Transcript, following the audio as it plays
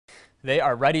They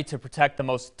are ready to protect the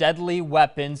most deadly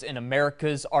weapons in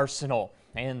America's arsenal.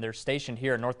 And they're stationed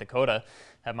here in North Dakota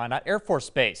at Minot Air Force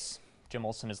Base. Jim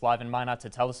Olson is live in Minot to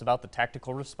tell us about the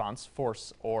Tactical Response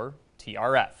Force, or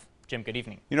TRF. Jim, good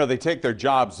evening. You know, they take their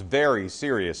jobs very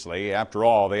seriously. After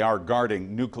all, they are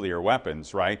guarding nuclear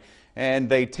weapons, right? And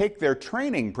they take their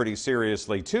training pretty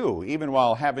seriously, too, even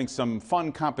while having some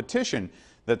fun competition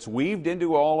that's weaved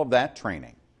into all of that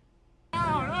training.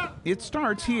 It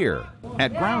starts here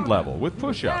at ground level with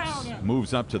push-ups,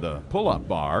 moves up to the pull-up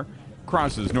bar,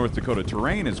 crosses North Dakota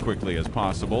terrain as quickly as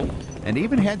possible, and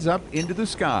even heads up into the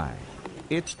sky.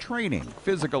 It's training,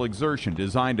 physical exertion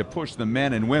designed to push the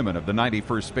men and women of the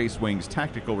 91st Space Wing's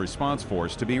Tactical Response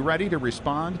Force to be ready to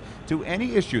respond to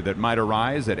any issue that might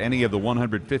arise at any of the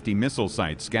 150 missile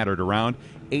sites scattered around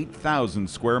 8,000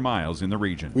 square miles in the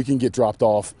region. We can get dropped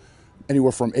off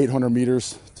anywhere from 800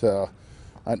 meters to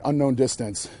an unknown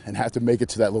distance and have to make it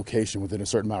to that location within a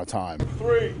certain amount of time.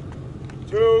 3,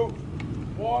 2,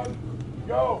 1,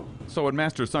 go! So when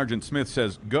Master Sergeant Smith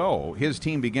says go, his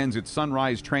team begins its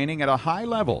sunrise training at a high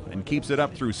level and keeps it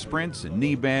up through sprints and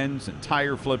knee bends and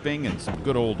tire flipping and some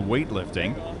good old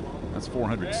weightlifting. That's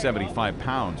 475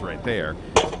 pounds right there.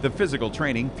 The physical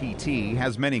training, PT,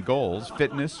 has many goals: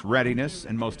 fitness, readiness,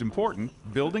 and most important,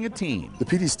 building a team. The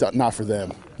PT's not for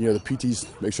them. You know, the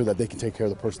PTs make sure that they can take care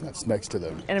of the person that's next to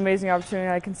them. An amazing opportunity.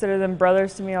 I consider them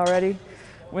brothers to me already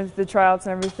with the tryouts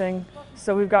and everything.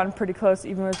 So we've gotten pretty close,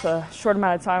 even with a short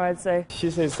amount of time, I'd say.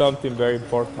 She said something very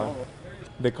important.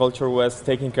 The culture was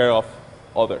taking care of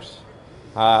others.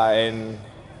 And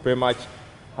pretty much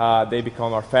they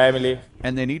become our family.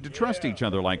 And they need to trust each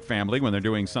other like family when they're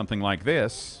doing something like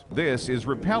this. This is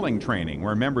rappelling training,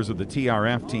 where members of the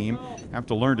TRF team have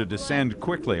to learn to descend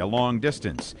quickly a long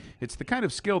distance. It's the kind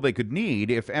of skill they could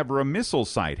need if ever a missile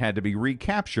site had to be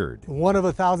recaptured. One of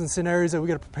 1,000 scenarios that we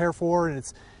got to prepare for, and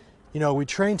it's, you know, we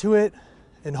train to it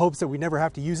in hopes that we never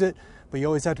have to use it, but you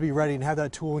always have to be ready and have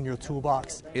that tool in your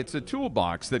toolbox. It's a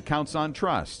toolbox that counts on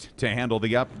trust to handle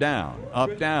the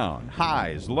up-down,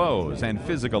 highs, lows, and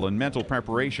physical and mental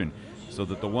preparation, so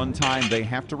that the one time they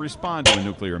have to respond to a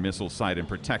nuclear missile site and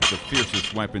protect the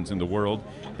fiercest weapons in the world,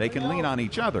 they can lean on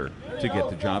each other to get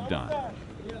the job done.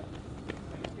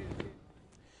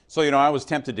 So, you know, I was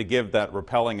tempted to give that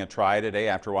rappelling a try today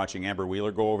after watching Amber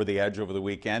Wheeler go over the edge over the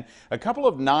weekend. A couple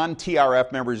of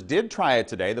non-TRF members did try it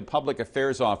today. The public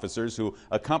affairs officers who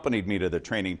accompanied me to the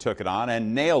training took it on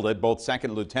and nailed it. Both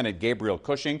Second Lieutenant Gabriel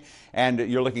Cushing and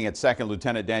you're looking at Second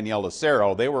Lieutenant Danielle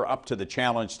Lucero. They were up to the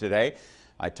challenge today.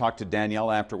 I talked to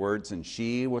Danielle afterwards, and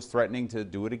she was threatening to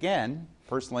do it again.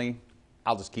 Personally,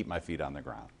 I'll just keep my feet on the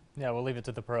ground. Yeah, we'll leave it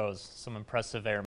to the pros. Some impressive air.